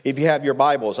If you have your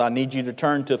Bibles, I need you to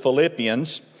turn to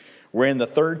Philippians. We're in the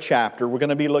 3rd chapter. We're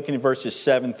going to be looking at verses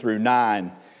 7 through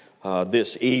 9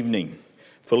 this evening.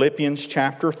 Philippians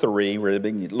chapter 3, we're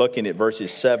looking at verses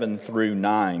 7 through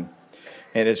 9.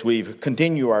 And as we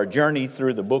continue our journey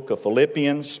through the book of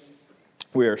Philippians,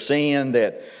 we are seeing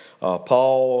that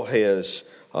Paul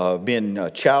has been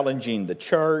challenging the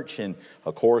church, and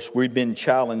of course we've been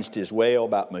challenged as well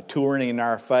about maturing in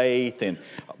our faith and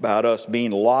about us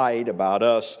being light, about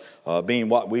us being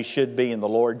what we should be in the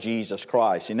Lord Jesus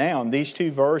Christ. And now in these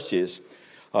two verses,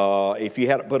 if you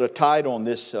had to put a title on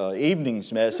this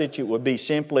evening's message, it would be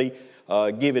simply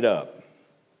give it up.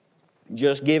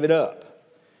 Just give it up.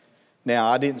 Now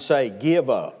I didn't say give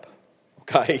up,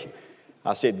 okay?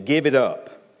 I said give it up.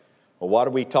 Well, what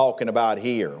are we talking about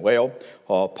here? Well,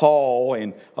 Paul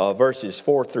in verses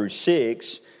 4 through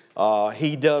 6,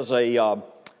 he does a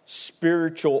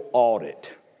spiritual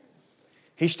audit.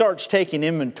 He starts taking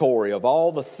inventory of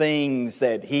all the things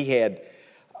that he had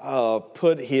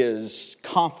put his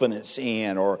confidence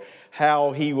in, or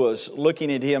how he was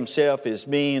looking at himself as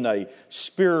being a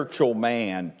spiritual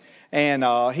man. And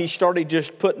he started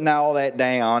just putting all that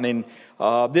down, and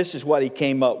this is what he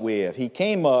came up with. He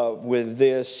came up with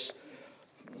this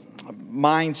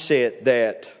mindset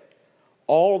that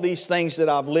all these things that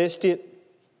I've listed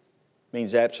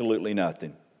means absolutely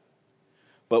nothing.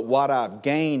 But what I've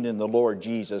gained in the Lord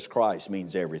Jesus Christ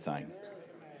means everything.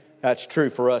 That's true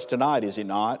for us tonight, is it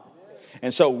not?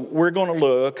 And so we're going to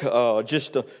look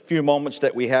just a few moments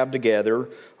that we have together.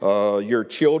 Your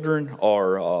children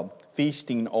are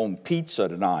feasting on pizza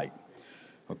tonight.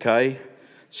 Okay?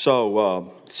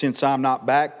 So since I'm not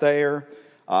back there,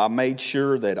 I made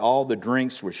sure that all the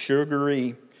drinks were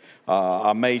sugary.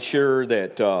 I made sure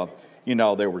that,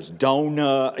 there was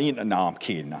donut. No, I'm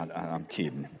kidding. I'm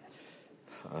kidding.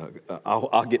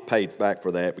 I'll get paid back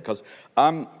for that because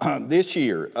this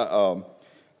year,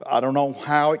 I don't know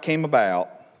how it came about,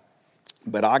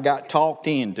 but I got talked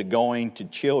into going to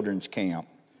children's camp.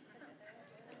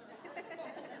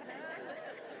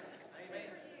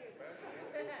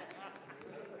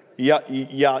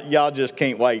 Y'all just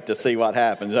can't wait to see what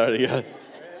happens.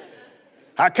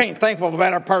 I can't think of a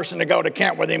better person to go to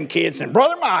camp with them kids than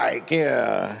Brother Mike,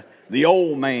 the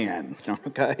old man,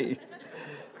 okay?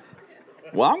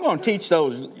 Well, I'm going to teach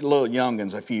those little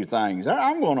youngins a few things.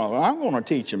 I'm going to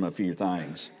teach them a few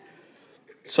things.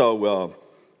 So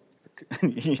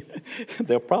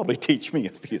they'll probably teach me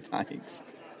a few things.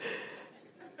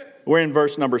 We're in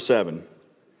verse number 7.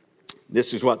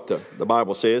 This is what the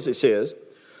Bible says. It says,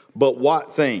 but what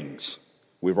things?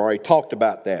 We've already talked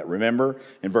about that, remember,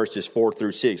 in verses 4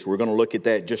 through 6. We're going to look at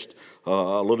that just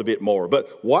a little bit more.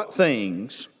 But what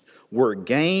things were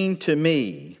gained to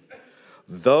me,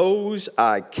 those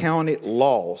I counted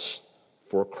loss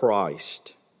for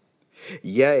Christ.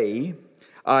 Yea,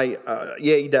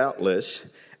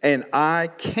 doubtless, and I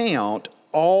count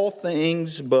all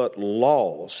things but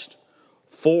lost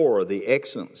for the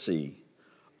excellency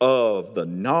of the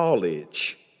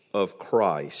knowledge of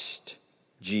Christ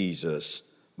Jesus,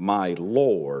 my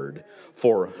Lord,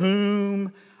 for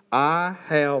whom I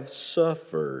have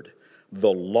suffered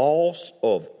the loss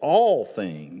of all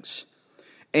things,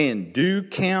 and do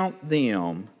count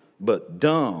them but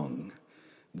dung,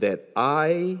 that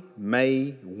I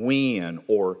may win,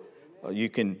 or you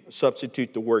can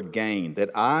substitute the word gain, that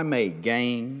I may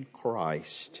gain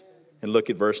Christ. And look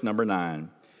at verse number 9.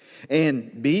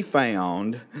 And being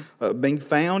found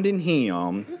in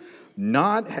him,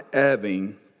 not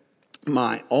having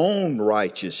my own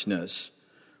righteousness,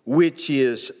 which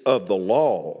is of the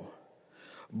law,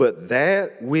 but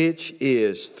that which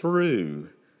is through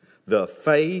the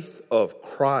faith of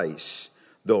Christ,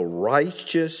 the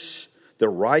righteousness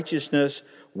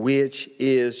which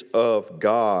is of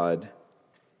God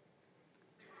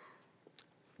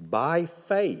by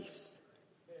faith.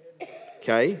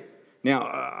 Okay? Now,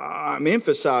 I'm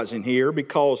emphasizing here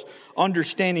because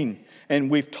understanding,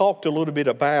 and we've talked a little bit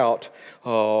about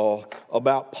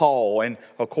Paul, and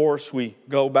of course we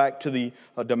go back to the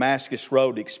Damascus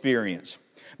Road experience.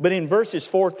 But in verses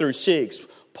 4 through 6,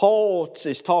 Paul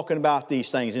is talking about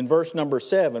these things. In verse number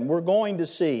 7, we're going to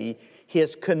see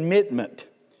his commitment.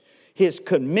 His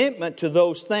commitment to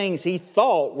those things he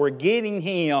thought were getting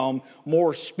him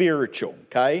more spiritual,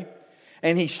 okay?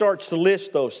 And he starts to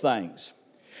list those things.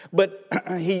 But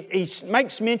he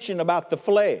makes mention about the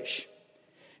flesh.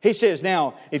 He says,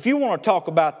 now, if you want to talk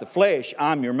about the flesh,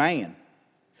 I'm your man.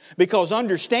 Because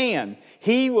understand,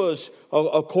 he was,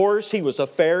 of course, he was a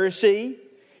Pharisee.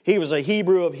 He was a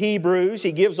Hebrew of Hebrews.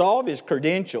 He gives all of his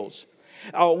credentials.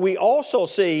 We also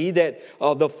see that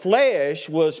the flesh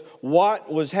was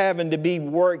what was having to be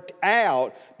worked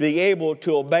out to be able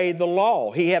to obey the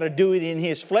law. He had to do it in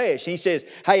his flesh. He says,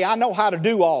 hey, I know how to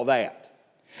do all that.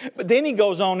 But then he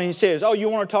goes on and he says, oh, you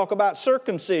want to talk about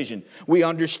circumcision? We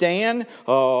understand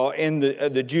in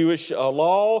the Jewish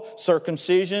law,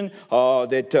 circumcision,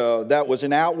 that was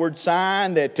an outward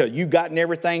sign that you gotten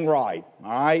everything right.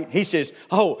 All right? He says,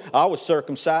 oh, I was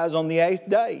circumcised on the 8th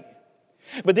day.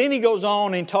 But then he goes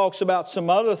on and talks about some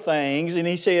other things, and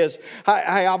he says,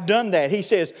 hey, I've done that. He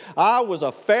says, I was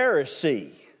a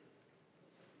Pharisee.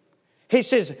 He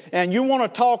says, and you want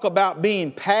to talk about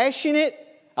being passionate?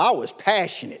 I was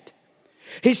passionate.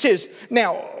 He says,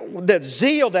 now, the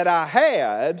zeal that I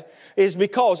had is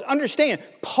because, understand,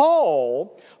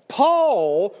 Paul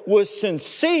was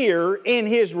sincere in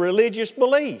his religious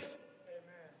belief.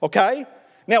 Okay?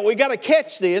 Now, we got to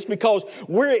catch this because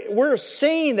we're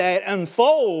seeing that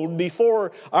unfold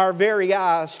before our very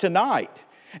eyes tonight.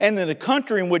 And in the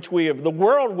country in which we live, the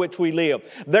world in which we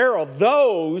live, there are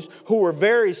those who are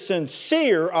very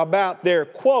sincere about their,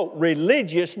 quote,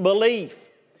 religious belief.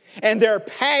 And they're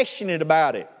passionate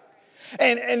about it.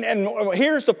 And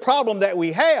here's the problem that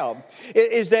we have,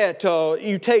 is that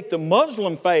you take the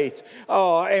Muslim faith,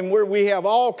 and where we have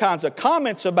all kinds of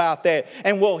comments about that,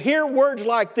 and we'll hear words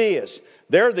like this: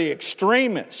 they're the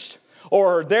extremists,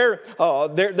 or they're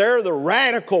the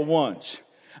radical ones.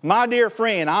 My dear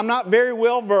friend, I'm not very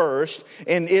well versed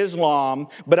in Islam,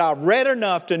 but I've read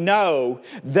enough to know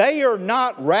they are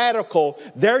not radical.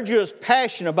 They're just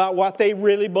passionate about what they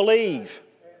really believe.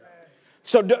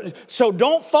 So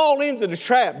don't fall into the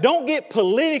trap. Don't get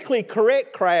politically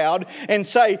correct crowd and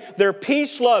say they're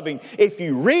peace-loving. If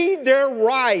you read their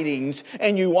writings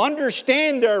and you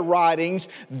understand their writings,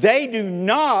 they do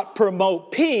not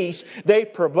promote peace. They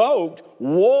promote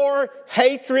war,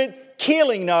 hatred,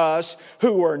 killing us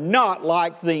who are not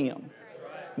like them.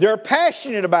 They're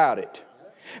passionate about it.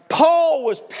 Paul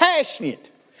was passionate.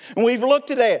 And we've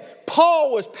looked at that.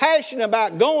 Paul was passionate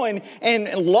about going and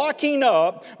locking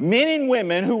up men and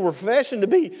women who were professing to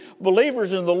be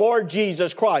believers in the Lord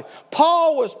Jesus Christ.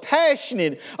 Paul was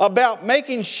passionate about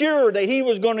making sure that he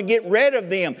was going to get rid of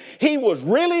them. He was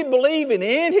really believing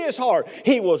in his heart.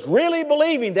 He was really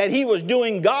believing that he was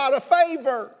doing God a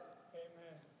favor.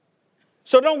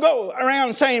 So don't go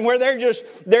around saying they're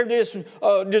just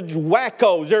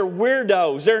wackos, they're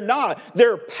weirdos. They're not.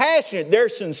 They're passionate, they're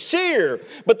sincere.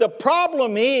 But the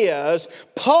problem is,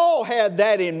 Paul had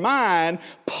that in mind.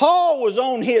 Paul was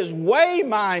on his way,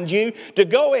 mind you, to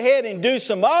go ahead and do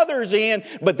some others in,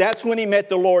 but that's when he met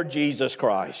the Lord Jesus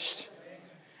Christ.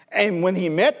 And when he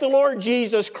met the Lord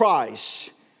Jesus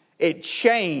Christ, it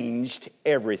changed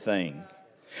everything.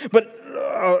 But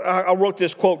I wrote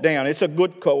this quote down. It's a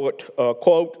good quote.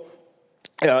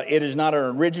 It is not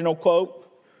an original quote,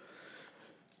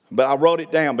 but I wrote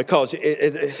it down because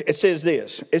it says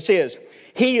this. It says,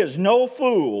 "He is no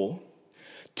fool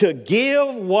to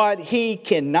give what he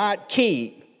cannot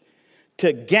keep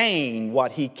to gain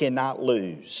what he cannot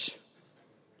lose."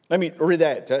 Let me read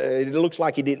that. It looks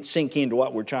like it didn't sink into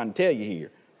what we're trying to tell you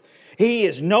here. He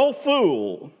is no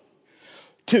fool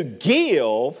to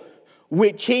give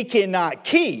which he cannot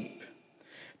keep,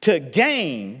 to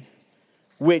gain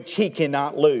which he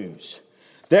cannot lose.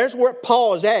 There's where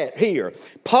Paul is at here.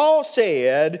 Paul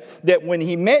said that when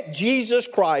he met Jesus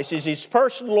Christ as his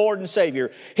personal Lord and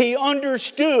Savior, he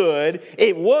understood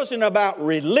it wasn't about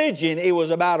religion, it was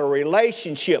about a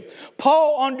relationship.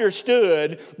 Paul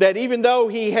understood that even though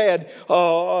he had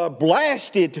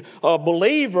blasted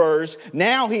believers,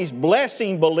 now he's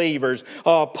blessing believers.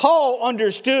 Paul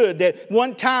understood that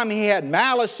one time he had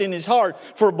malice in his heart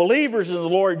for believers in the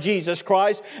Lord Jesus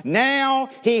Christ. Now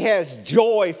he has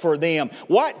joy for them.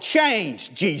 What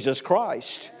changed? Jesus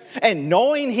Christ. And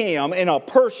knowing him in a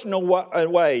personal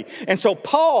way. And so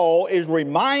Paul is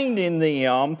reminding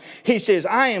them, he says,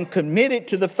 I am committed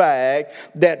to the fact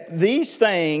that these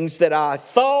things that I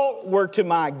thought were to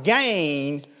my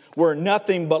gain were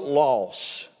nothing but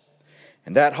loss.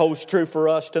 And that holds true for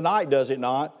us tonight, does it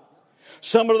not?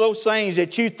 Some of those things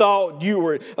that you thought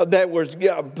that was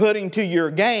putting to your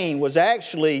gain was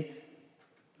actually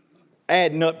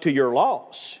adding up to your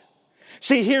loss.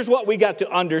 See, here's what we got to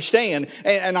understand,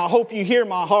 and I hope you hear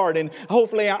my heart, and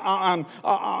hopefully I'm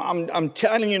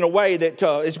telling you in a way that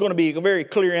it's going to be a very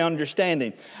clear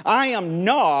understanding. I am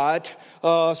not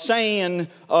saying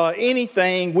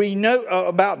anything we know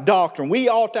about doctrine. We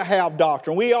ought to have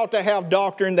doctrine. We ought to have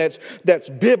doctrine that's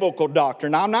biblical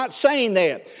doctrine. I'm not saying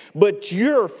that, but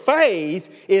your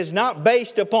faith is not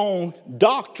based upon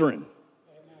doctrine.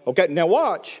 Okay, now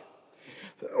watch.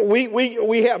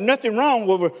 we have nothing wrong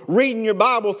with reading your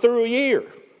Bible through a year.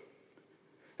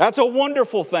 That's a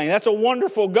wonderful thing. That's a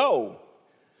wonderful goal.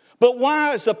 But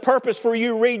why is the purpose for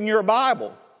you reading your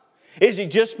Bible? Is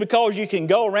it just because you can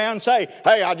go around and say,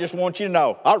 hey, I just want you to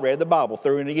know, I read the Bible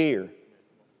through in a year?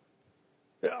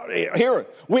 Here,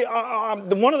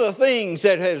 one of the things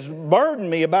that has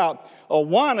burdened me about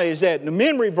Awana is that the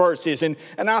memory verses, and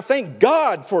I thank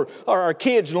God for our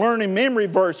kids learning memory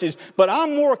verses, but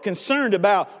I'm more concerned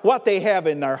about what they have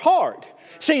in their heart.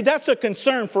 See, that's a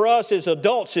concern for us as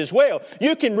adults as well.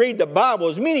 You can read the Bible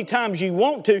as many times you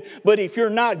want to, but if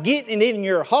you're not getting it in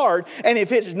your heart, and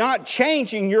if it's not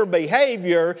changing your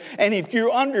behavior, and if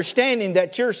you're understanding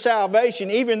that your salvation,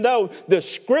 even though the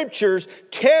Scriptures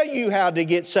tell you how to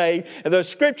get saved, the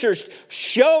Scriptures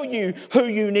show you who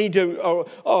you need to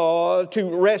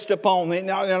rest upon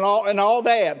and all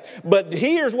that. But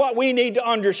here's what we need to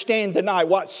understand tonight.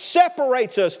 What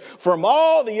separates us from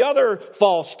all the other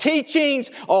false teachings,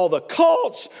 all the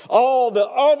cults, all the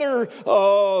other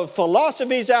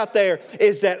philosophies out there,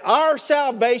 is that our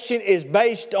salvation is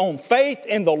based on faith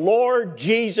in the Lord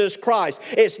Jesus Christ.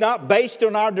 It's not based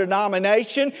on our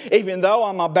denomination. Even though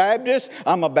I'm a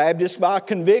Baptist by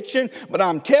conviction. But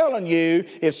I'm telling you,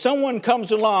 if someone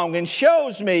comes along and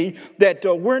shows me that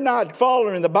we're not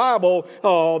following the Bible,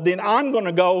 then I'm going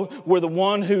to go with the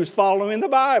one who's following the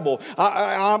Bible.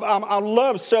 I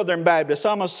love Southern Baptists.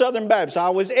 I'm a Southern Baptist. I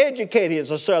was educated as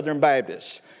a Southern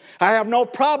Baptist. I have no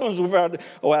problems with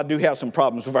I do have some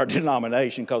problems with our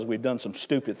denomination because we've done some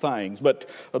stupid things, but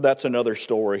that's another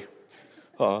story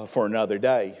for another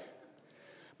day.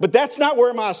 But that's not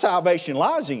where my salvation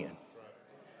lies in.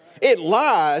 It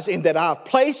lies in that I've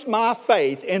placed my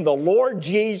faith in the Lord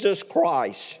Jesus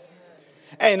Christ.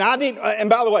 And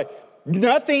by the way,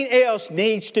 nothing else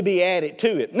needs to be added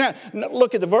to it. Now,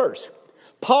 look at the verse.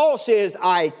 Paul says,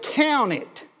 I count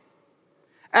it.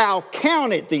 I'll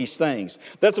count it, these things.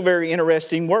 That's a very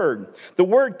interesting word. The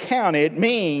word count it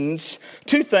means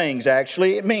two things,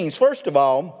 actually. It means, first of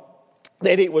all,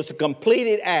 that it was a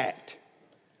completed act.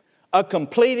 A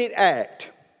completed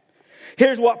act.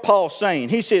 Here's what Paul's saying.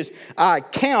 He says, I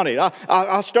counted.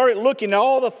 I started looking at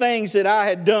all the things that I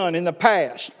had done in the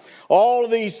past. All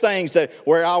of these things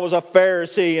where I was a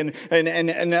Pharisee and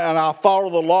I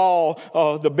followed the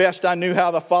law the best I knew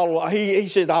how to follow. He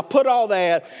said, I put all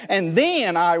that, and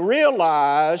then I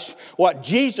realized what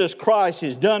Jesus Christ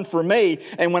has done for me.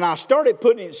 And when I started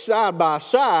putting it side by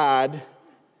side,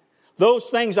 those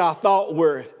things I thought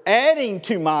were adding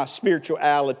to my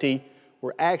spirituality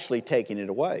were actually taking it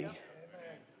away.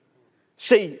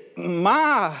 See,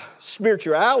 my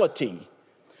spirituality,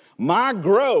 my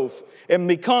growth in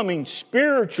becoming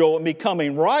spiritual and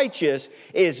becoming righteous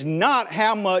is not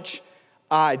how much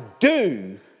I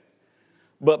do,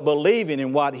 but believing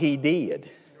in what He did.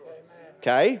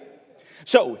 Okay?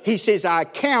 So he says, I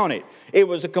count it. It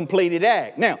was a completed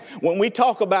act. Now, when we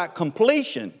talk about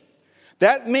completion,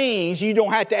 that means you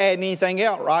don't have to add anything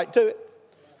else right to it.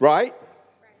 Right?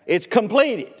 It's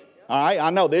completed. All right? I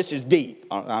know this is deep.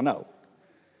 I know.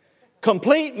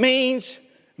 Complete means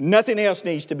nothing else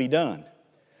needs to be done.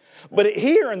 But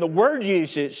here in the word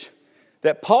usage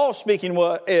that Paul's speaking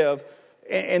of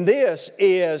in this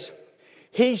is,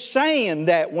 he's saying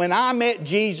that when I met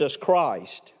Jesus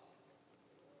Christ,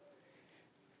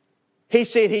 he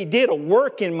said He did a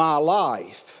work in my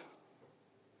life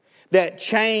that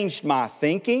changed my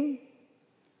thinking,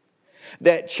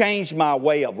 that changed my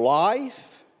way of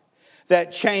life,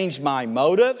 that changed my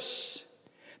motives,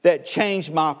 that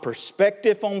changed my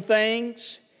perspective on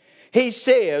things. He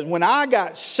says, when I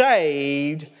got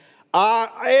saved,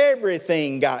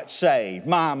 everything got saved.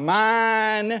 My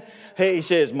mind, he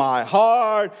says, my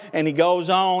heart, and he goes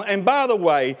on. And by the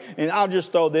way, and I'll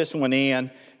just throw this one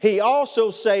in, He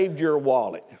also saved your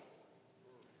wallet.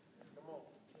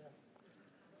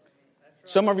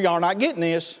 Some of you are not getting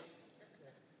this.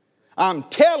 I'm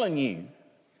telling you,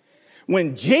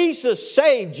 when Jesus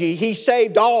saved you, He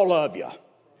saved all of you.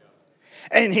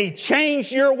 And He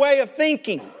changed your way of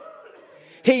thinking.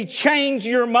 He changed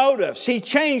your motives. He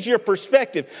changed your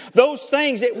perspective. Those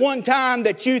things at one time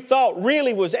that you thought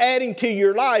really was adding to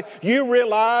your life, you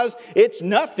realize it's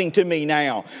nothing to me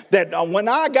now. That when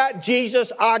I got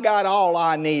Jesus, I got all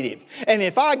I needed. And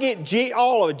if I get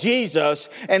all of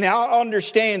Jesus and I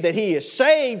understand that He has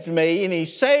saved me and He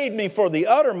saved me for the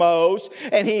uttermost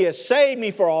and He has saved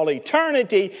me for all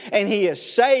eternity and He has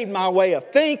saved my way of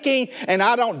thinking and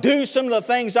I don't do some of the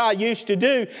things I used to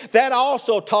do, that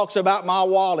also talks about my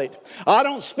wallet. I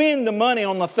don't spend the money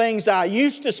on the things I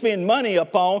used to spend money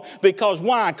upon. Because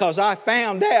why? Because I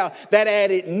found out that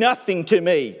added nothing to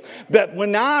me. But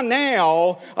when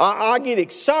I get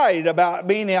excited about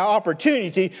being the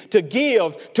opportunity to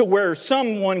give to where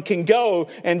someone can go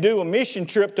and do a mission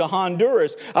trip to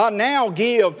Honduras. I now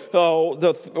give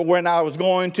when I was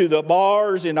going to the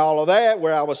bars and all of that,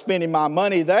 where I was spending my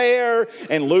money there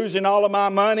and losing all of my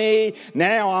money.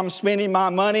 Now I'm spending my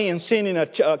money and sending a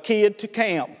kid to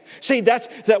camp. See, how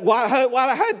did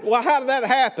that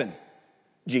happen?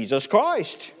 Jesus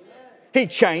Christ. He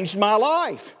changed my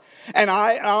life. And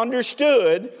I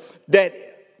understood that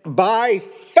by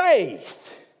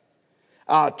faith,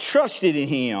 I trusted in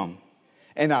Him,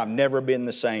 and I've never been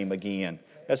the same again.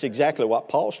 That's exactly what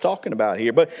Paul's talking about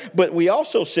here. But we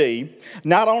also see,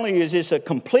 not only is this a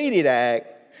completed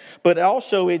act, but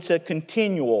also it's a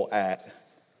continual act.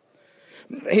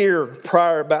 Here,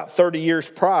 about 30 years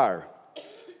prior,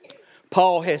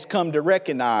 Paul has come to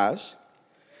recognize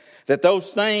that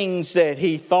those things that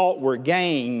he thought were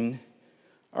gain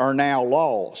are now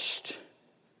lost.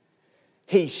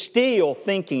 He's still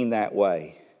thinking that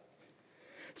way.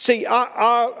 See,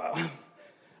 I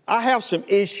have some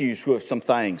issues with some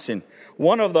things. And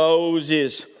one of those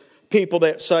is people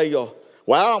that say, well,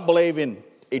 I don't believe in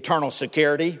eternal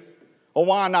security. Well,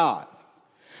 why not?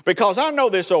 Because I know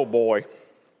this old boy.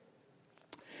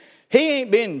 He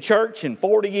ain't been in church in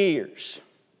 40 years.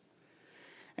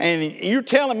 And you're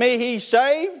telling me he's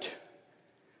saved?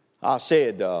 I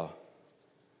said, well,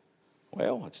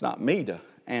 it's not me to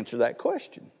answer that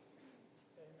question.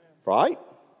 Right?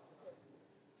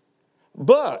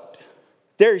 But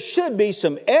there should be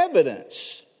some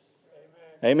evidence.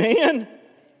 Amen?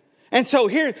 And so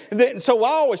I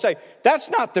always say, that's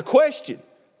not the question.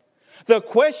 The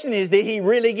question is, did he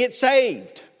really get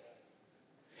saved?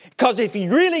 Because if he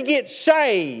really gets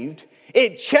saved,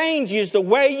 it changes the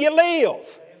way you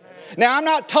live. Now, I'm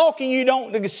not talking you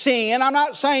don't sin. I'm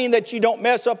not saying that you don't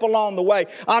mess up along the way.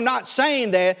 I'm not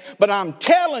saying that, but I'm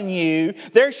telling you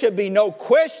there should be no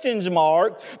questions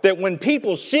marked that when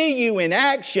people see you in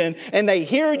action and they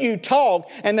hear you talk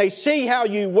and they see how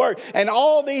you work and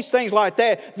all these things like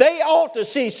that, they ought to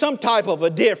see some type of a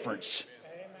difference.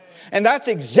 And that's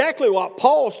exactly what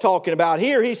Paul's talking about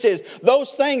here. He says,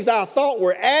 those things I thought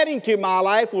were adding to my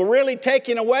life were really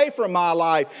taking away from my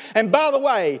life. And by the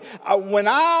way, when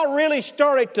I really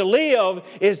started to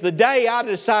live is the day I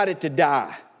decided to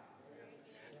die.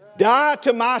 Die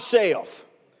to myself.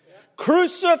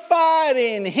 Crucified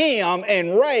in Him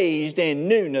and raised in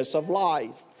newness of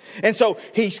life. And so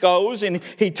he goes and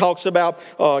he talks about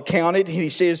counted. He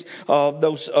says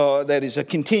that is a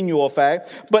continual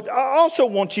fact. But I also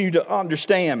want you to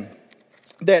understand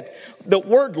that the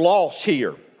word loss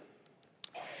here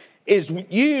is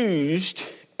used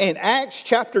in Acts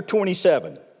chapter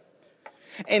 27.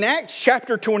 In Acts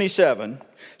chapter 27,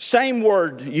 same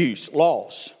word use,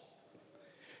 loss.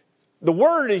 The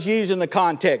word is used in the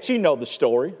context. You know the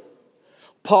story.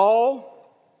 Paul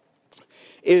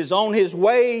is on his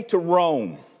way to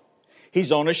Rome.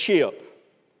 He's on a ship.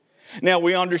 Now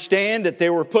we understand that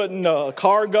they were putting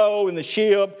cargo in the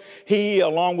ship. He,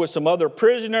 along with some other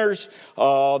prisoners,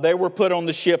 they were put on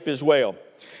the ship as well.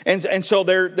 And so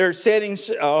they're setting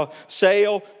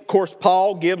sail. Of course,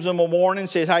 Paul gives them a warning,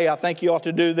 says, hey, I think you ought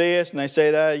to do this. And they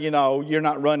said, you're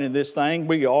not running this thing.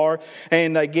 We are.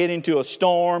 And they get into a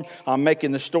storm. I'm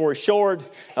making the story short.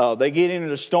 They get into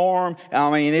the storm.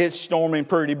 I mean, it's storming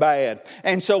pretty bad.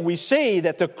 And so we see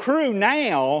that the crew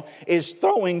now is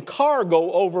throwing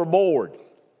cargo overboard.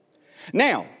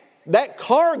 Now, that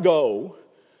cargo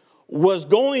was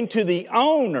going to the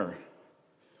owner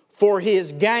for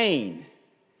his gain.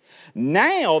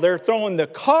 Now they're throwing the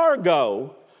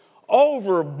cargo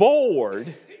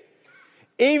overboard.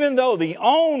 Even though the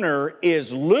owner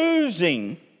is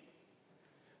losing,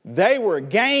 they were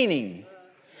gaining.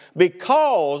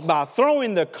 Because by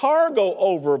throwing the cargo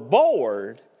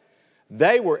overboard,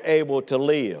 they were able to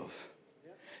live.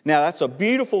 Now that's a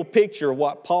beautiful picture of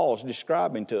what Paul's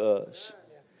describing to us.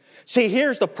 See,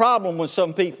 here's the problem with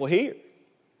some people here.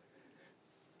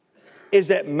 Is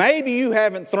that maybe you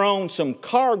haven't thrown some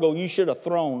cargo you should have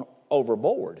thrown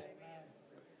overboard.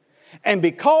 And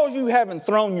because you haven't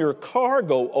thrown your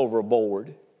cargo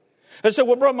overboard, I said,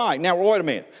 well, Brother Mike, now wait a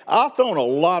minute. I've thrown a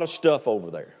lot of stuff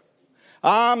over there.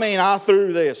 I mean, I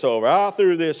threw this over. I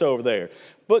threw this over there.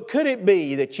 But could it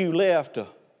be that you left a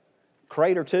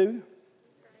crate or two?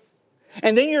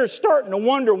 And then you're starting to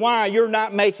wonder why you're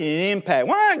not making an impact.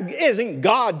 Why isn't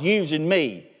God using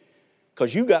me?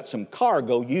 Because you got some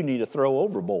cargo you need to throw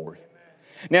overboard.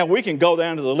 Now we can go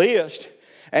down to the list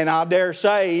And I dare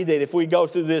say that if we go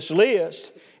through this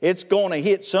list, it's going to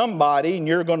hit somebody and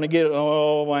you're going to get,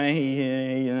 oh, well,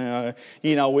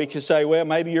 we can say, well,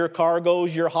 maybe your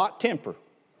cargo's your hot temper.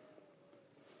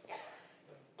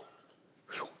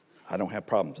 I don't have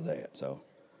problems with that, so.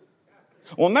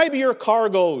 Well, maybe your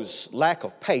cargo's lack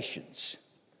of patience.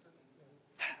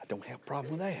 I don't have a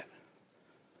problem with that.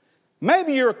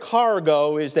 Maybe your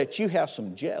cargo is that you have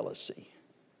some jealousy.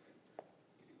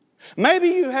 Maybe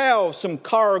you have some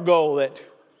cargo that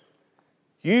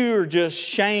you're just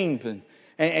shamed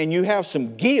and you have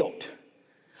some guilt.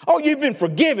 Oh, you've been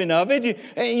forgiven of it,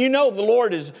 and you know the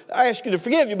Lord has asked you to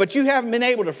forgive you, but you haven't been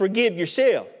able to forgive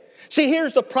yourself. See,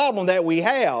 here's the problem that we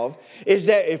have, is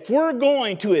that if we're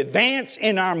going to advance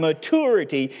in our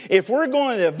maturity, if we're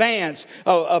going to advance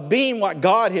of being what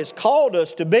God has called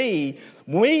us to be,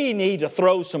 we need to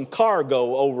throw some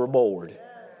cargo overboard.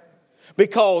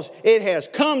 Because it has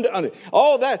come to,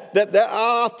 all that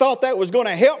I thought that was going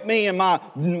to help me in my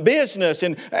business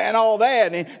and all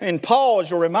that. And Paul is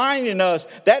reminding us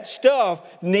that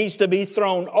stuff needs to be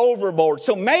thrown overboard.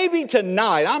 So maybe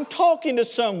tonight, I'm talking to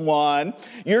someone,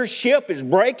 your ship is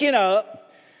breaking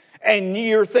up, and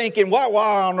you're thinking, well,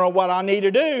 I don't know what I need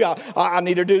to do. I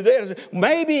need to do this.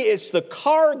 Maybe it's the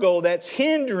cargo that's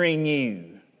hindering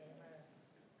you.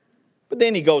 But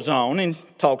then he goes on and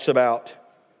talks about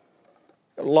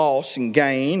loss and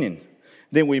gain, and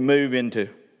then we move into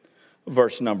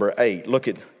verse number 8. Look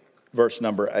at verse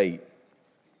number 8.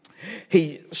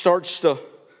 He starts to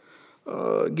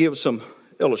give some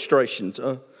illustrations,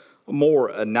 more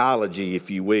analogy,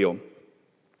 if you will,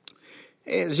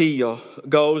 as he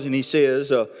goes, and he says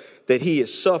that he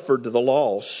has suffered the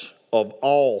loss of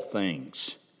all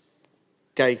things.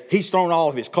 Okay, he's thrown all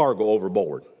of his cargo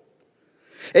overboard.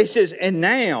 He says, and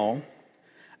now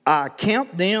I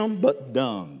count them but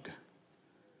dung.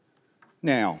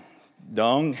 Now,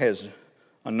 dung has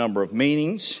a number of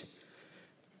meanings.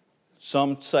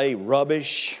 Some say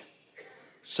rubbish.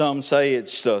 Some say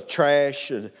it's the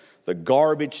trash, the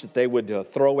garbage that they would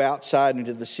throw outside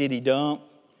into the city dump.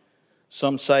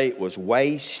 Some say it was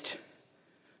waste.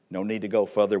 No need to go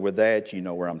further with that. You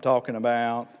know where I'm talking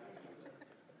about.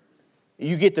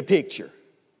 You get the picture.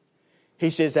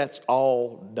 He says that's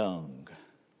all dung.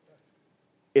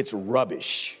 It's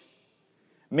rubbish.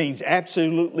 Means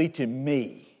absolutely to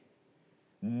me,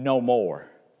 no more.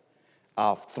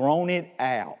 I've thrown it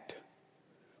out.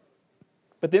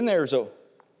 But then there's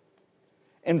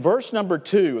in verse number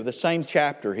 2 of the same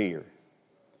chapter here,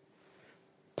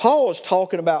 Paul is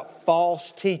talking about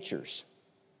false teachers.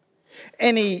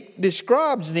 And he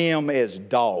describes them as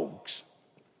dogs.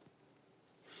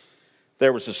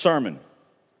 There was a sermon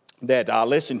that I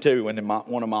listened to in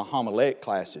one of my homiletic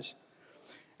classes.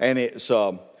 And it's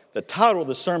the title of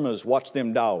the sermon is Watch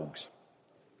Them Dogs.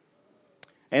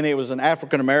 And it was an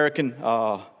African-American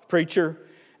preacher,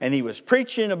 and he was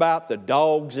preaching about the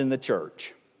dogs in the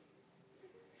church.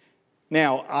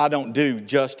 Now, I don't do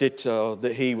justice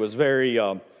that he was very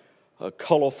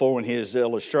colorful in his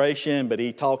illustration, but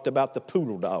he talked about the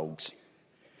poodle dogs.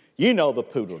 You know the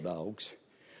poodle dogs.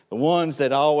 The ones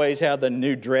that always have the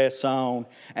new dress on,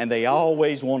 and they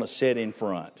always want to sit in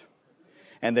front.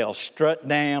 And they'll strut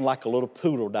down like a little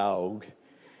poodle dog.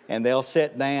 And they'll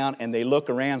sit down and they look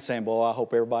around saying, boy, I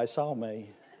hope everybody saw me.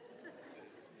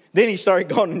 Then he started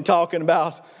going and talking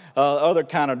about other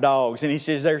kind of dogs. And he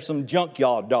says there's some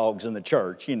junkyard dogs in the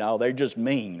church. You know, they're just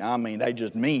mean. I mean, they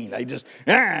just mean. They just,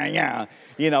 yeah.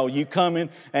 You know, you come in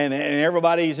and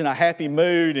everybody's in a happy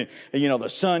mood. And, you know, the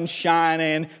sun's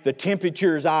shining. The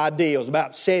temperature is ideal. It's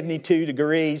about 72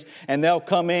 degrees. And they'll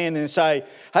come in and say,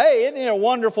 hey, isn't it a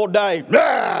wonderful day?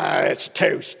 It's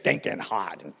too stinking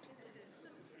hot.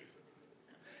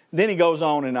 Then he goes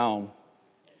on and on.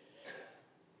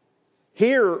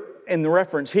 Here, in the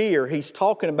reference here, he's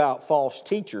talking about false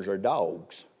teachers or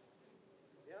dogs.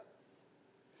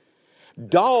 Yep.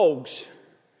 Dogs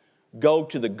go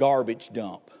to the garbage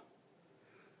dump.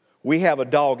 We have a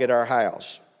dog at our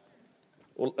house.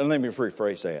 Well, let me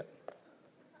rephrase that.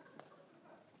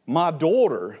 My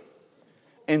daughter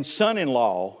and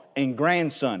son-in-law and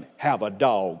grandson have a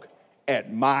dog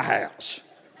at my house.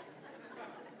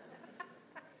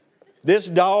 This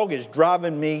dog is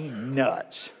driving me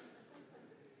nuts.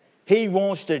 He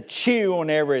wants to chew on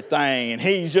everything, and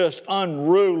he's just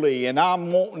unruly, and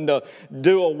I'm wanting to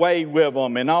do away with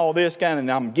him, and all this kind of.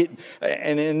 And I'm getting,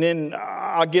 and then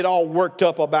I get all worked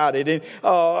up about it. And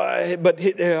but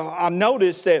I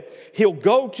noticed that he'll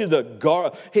go to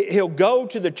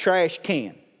the trash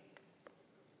can,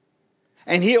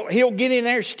 And he'll get in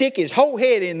there, stick his whole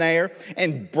head in there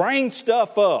and bring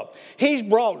stuff up. He's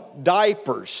brought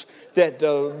diapers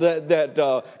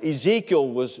that Ezekiel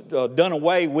was done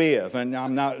away with, and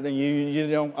I'm not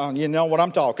you know what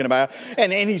I'm talking about.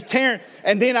 And he's tearing.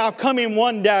 And then I've come in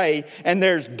one day, and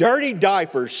there's dirty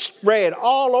diapers spread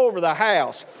all over the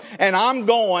house, and I'm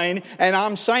going and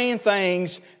I'm saying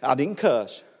things. I didn't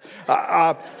cuss.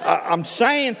 I'm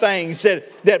saying things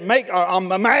that make, I'm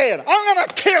mad. I'm going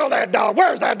to kill that dog.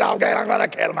 Where's that dog at? I'm going to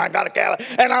kill him. I got to kill him.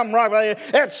 And I'm right,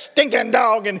 that stinking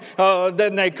dog. And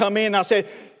then they come in and I said,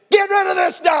 get rid of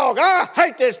this dog. I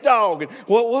hate this dog. And,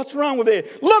 well, what's wrong with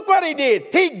it? Look what he did.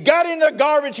 He got in the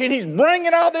garbage and he's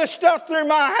bringing all this stuff through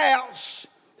my house.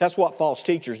 That's what false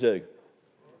teachers do.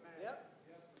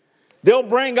 They'll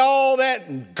bring all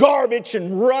that garbage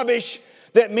and rubbish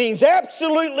that means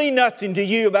absolutely nothing to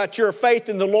you about your faith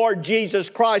in the Lord Jesus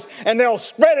Christ, and they'll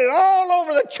spread it all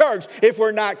over the church if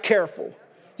we're not careful.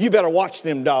 You better watch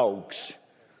them dogs.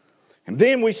 And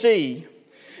then we see,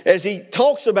 as he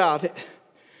talks about it,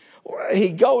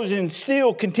 he goes and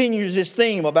still continues this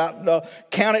theme about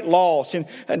count it loss. And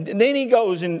then he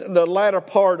goes in the latter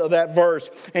part of that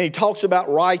verse, and he talks about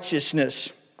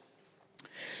righteousness.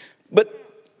 But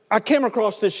I came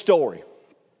across this story.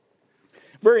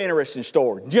 Very interesting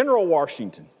story. General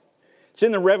Washington. It's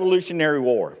in the Revolutionary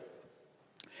War.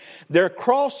 They're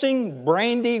crossing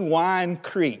Brandywine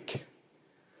Creek.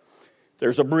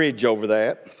 There's a bridge over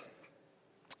that.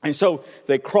 And so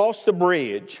they cross the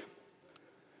bridge.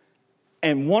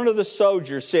 And one of the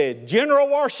soldiers said, General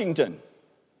Washington,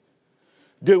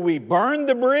 do we burn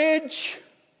the bridge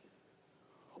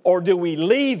or do we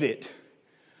leave it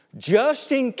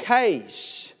just in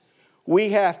case we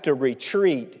have to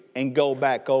retreat and go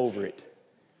back over it?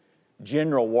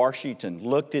 General Washington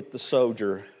looked at the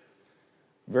soldier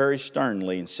very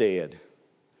sternly and said,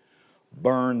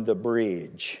 burn the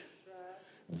bridge.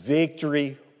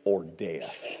 Victory or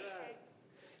death.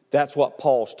 That's what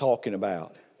Paul's talking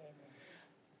about.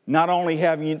 Not only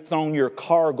have you thrown your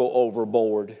cargo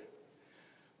overboard,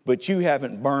 but you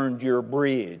haven't burned your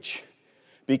bridge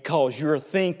because you're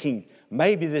thinking,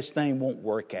 maybe this thing won't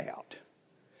work out.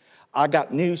 I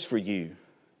got news for you.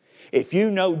 If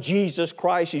you know Jesus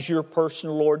Christ is your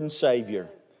personal Lord and Savior,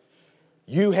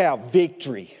 you have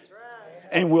victory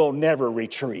and will never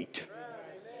retreat.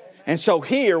 And so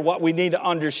here, what we need to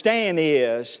understand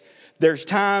is there's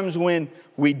times when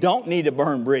we don't need to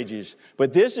burn bridges.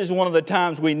 But this is one of the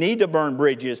times we need to burn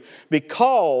bridges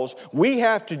because we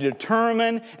have to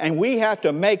determine and we have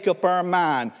to make up our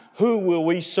mind. Who will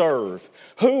we serve?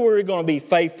 Who are we going to be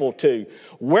faithful to?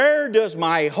 Where does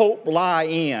my hope lie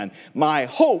in? My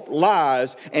hope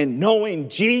lies in knowing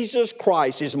Jesus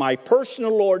Christ is my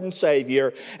personal Lord and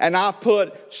Savior. And I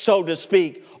put, so to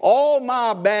speak, all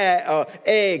my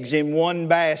eggs in one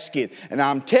basket. And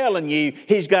I'm telling you,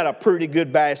 He's got a pretty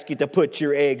good basket to put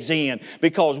your eggs in.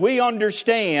 Because we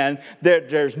understand that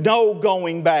there's no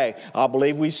going back. I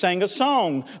believe we sang a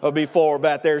song before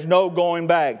about there's no going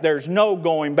back. There's no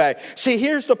going back. See,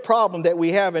 here's the problem that we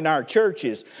have in our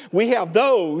churches. We have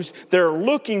those that are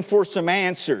looking for some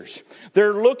answers.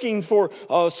 They're looking for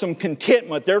some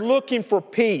contentment. They're looking for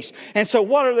peace. And so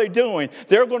what are they doing?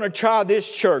 They're going to try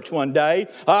this church one day.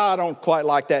 I don't quite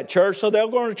like that church, so they're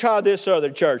going to try this other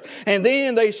church. And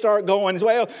then they start going,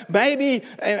 well, maybe,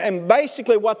 and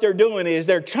basically what they're doing is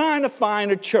they're trying to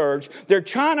find a church. They're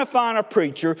trying to find a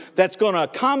preacher that's going to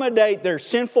accommodate their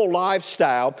sinful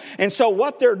lifestyle. And so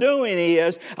what they're doing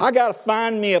is, I got to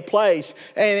find me a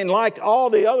place. And like all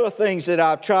the other things that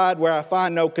I've tried where I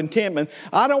find no contentment,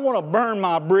 I don't want to burn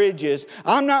my bridges.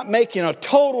 I'm not making a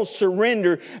total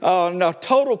surrender, a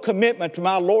total commitment to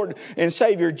my Lord and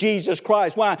Savior Jesus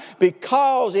Christ. Why?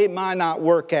 Because it might not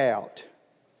work out.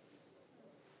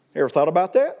 Ever thought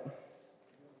about that?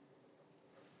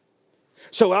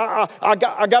 So I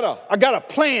got a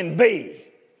plan B.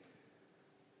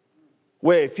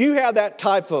 Well, if you have that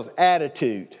type of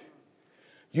attitude,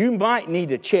 you might need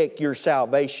to check your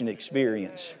salvation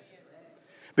experience.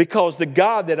 Because the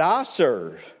God that I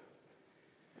serve,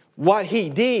 what He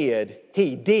did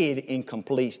in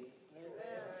complete.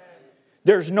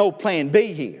 There's no plan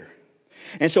B here.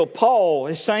 And so Paul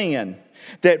is saying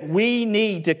that we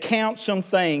need to count some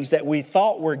things that we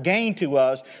thought were gain to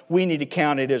us. We need to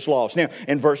count it as loss. Now,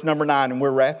 in verse number 9, and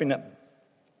we're wrapping up.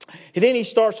 And then he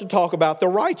starts to talk about the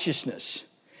righteousness.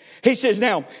 He says,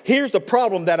 now, here's the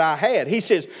problem that I had. He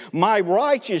says, my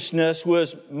righteousness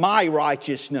was my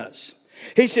righteousness.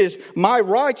 He says, my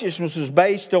righteousness was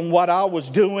based on what I was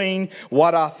doing,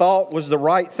 what I thought was the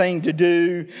right thing to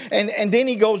do. And then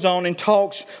he goes on and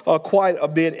talks quite a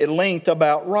bit at length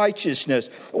about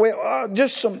righteousness. Well,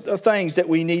 just some things that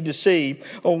we need to see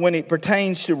when it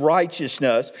pertains to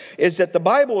righteousness is that the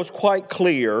Bible is quite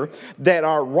clear that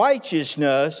our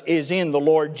righteousness is in the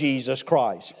Lord Jesus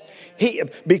Christ.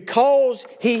 Because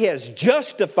He has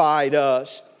justified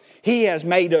us, He has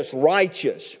made us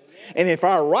righteous. And if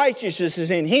our righteousness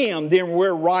is in Him, then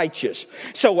we're righteous.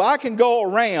 So I can go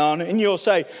around and you'll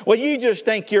say, well, you just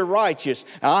think you're righteous.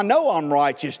 I know I'm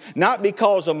righteous, not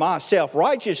because of my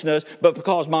self-righteousness, but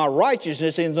because my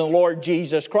righteousness is in the Lord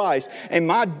Jesus Christ. And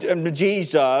my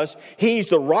Jesus, He's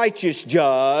the righteous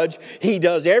judge. He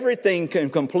does everything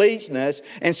in completeness.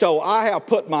 And so I have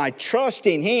put my trust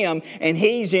in Him and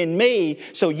He's in me.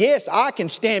 So yes, I can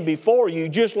stand before you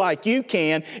just like you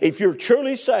can if you're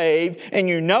truly saved and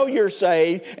you know you're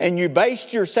saved and you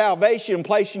based your salvation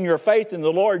placing your faith in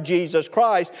the Lord Jesus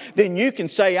Christ, then you can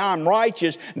say I'm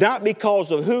righteous, not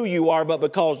because of who you are, but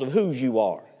because of whose you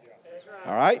are.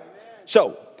 All right?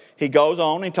 So he goes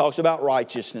on and talks about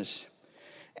righteousness.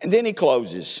 And then he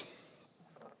closes.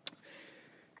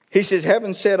 He says,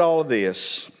 having said all of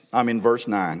this, I'm in verse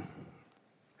 9,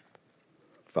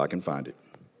 if I can find it.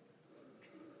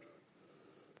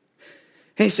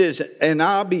 He says, and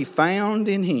I'll be found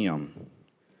in Him,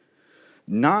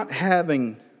 not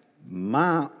having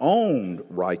my own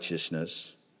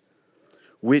righteousness,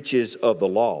 which is of the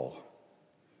law,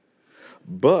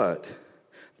 but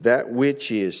that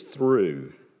which is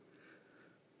through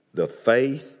the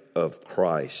faith of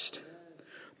Christ,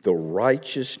 the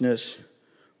righteousness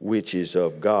which is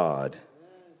of God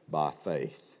by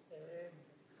faith.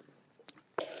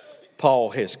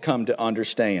 Paul has come to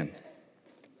understand.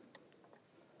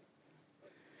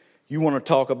 You want to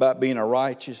talk about being a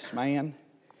righteous man?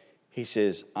 He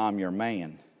says, I'm your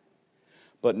man.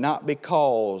 But not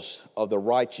because of the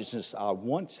righteousness I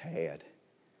once had.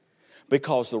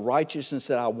 Because the righteousness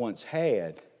that I once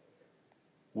had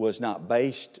was not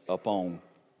based upon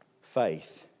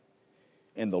faith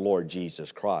in the Lord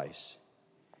Jesus Christ.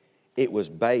 It was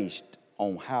based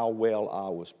on how well I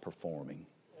was performing.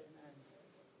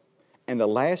 And the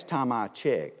last time I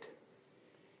checked,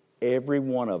 every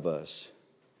one of us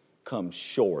comes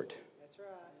short. That's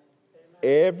right.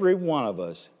 Every one of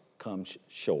us comes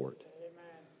short. Amen.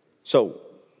 So,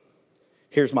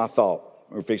 here's my thought.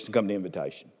 We're fixing to come to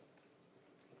invitation.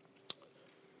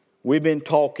 We've been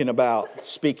talking about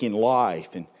speaking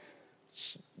life and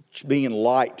being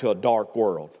light to a dark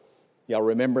world. Y'all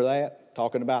remember that?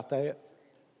 Talking about that?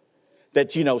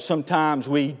 That, sometimes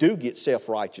we do get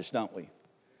self-righteous, don't we?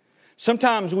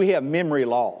 Sometimes we have memory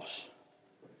loss.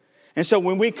 And so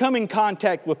when we come in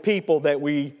contact with people that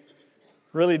we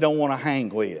really don't want to hang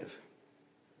with.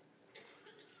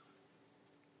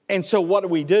 And so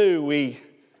what do? We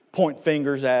point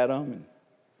fingers at them. And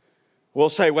we'll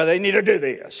say, well, they need to do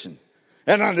this. And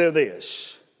they're not do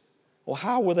this. Well,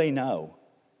 how will they know?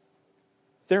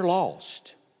 They're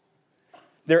lost.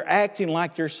 They're acting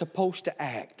like they're supposed to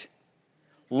act.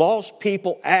 Lost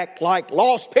people act like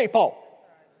lost people.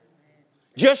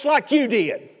 Just like you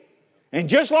did. And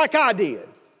just like I did.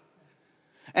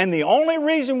 And the only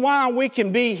reason why we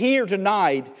can be here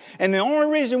tonight and the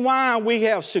only reason why we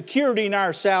have security in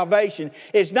our salvation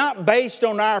is not based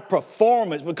on our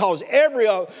performance, because every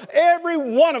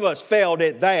one of us failed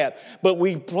at that. But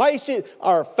we place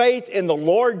our faith in the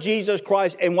Lord Jesus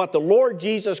Christ and what the Lord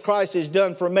Jesus Christ has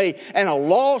done for me. And a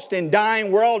lost and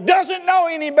dying world doesn't know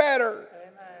any better.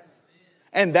 Amen.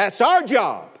 And that's our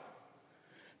job.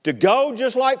 To go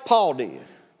just like Paul did.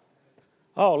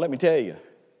 Oh, let me tell you.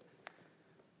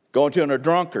 Going to a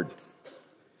drunkard.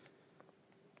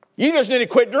 You just need to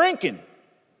quit drinking.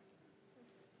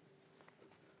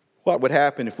 What would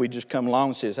happen if we just come along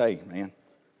and says, hey, man,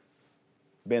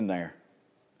 been there.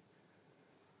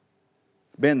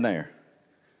 Been there.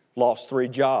 Lost 3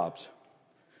 jobs.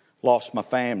 Lost my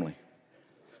family.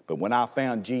 But when I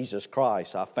found Jesus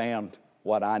Christ, I found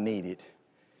what I needed.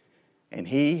 And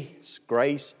His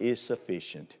grace is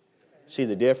sufficient. See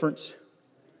the difference?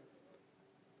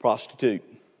 Prostitute.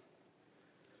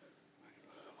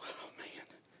 Oh, man.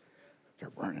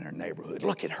 They're burning their neighborhood.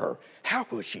 Look at her. How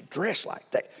was she dressed like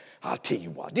that? I'll tell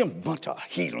you what. Them bunch of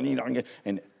heathen,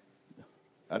 and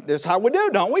that's how we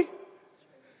do, don't we?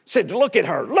 Said, look at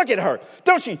her. Look at her.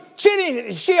 Don't she?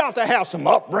 She ought to have some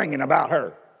upbringing about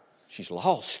her. She's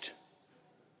lost.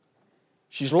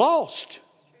 She's lost.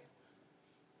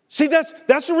 See,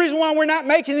 that's the reason why we're not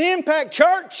making an impact,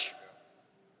 church.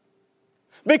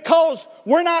 Because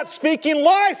we're not speaking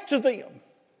life to them.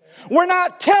 We're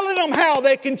not telling them how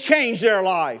they can change their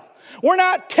life. We're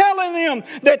not telling them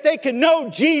that they can know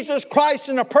Jesus Christ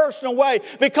in a personal way,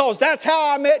 because that's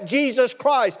how I met Jesus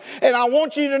Christ. And I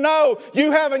want you to know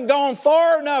you haven't gone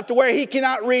far enough to where He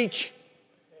cannot reach.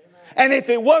 And if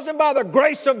it wasn't by the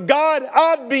grace of God,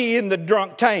 I'd be in the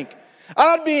drunk tank.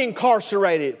 I'd be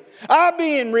incarcerated. I'd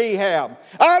be in rehab.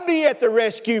 I'd be at the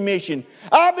rescue mission.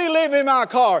 I'd be living in my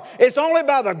car. It's only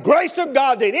by the grace of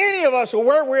God that any of us are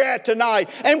where we're at tonight.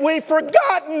 And we've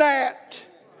forgotten that.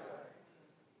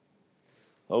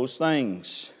 Those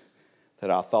things that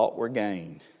I thought were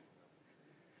gain,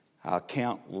 I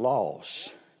count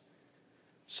loss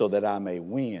so that I may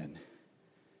win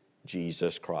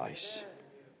Jesus Christ.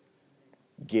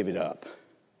 Give it up.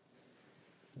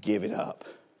 Give it up.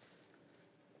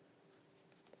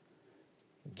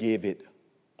 Give it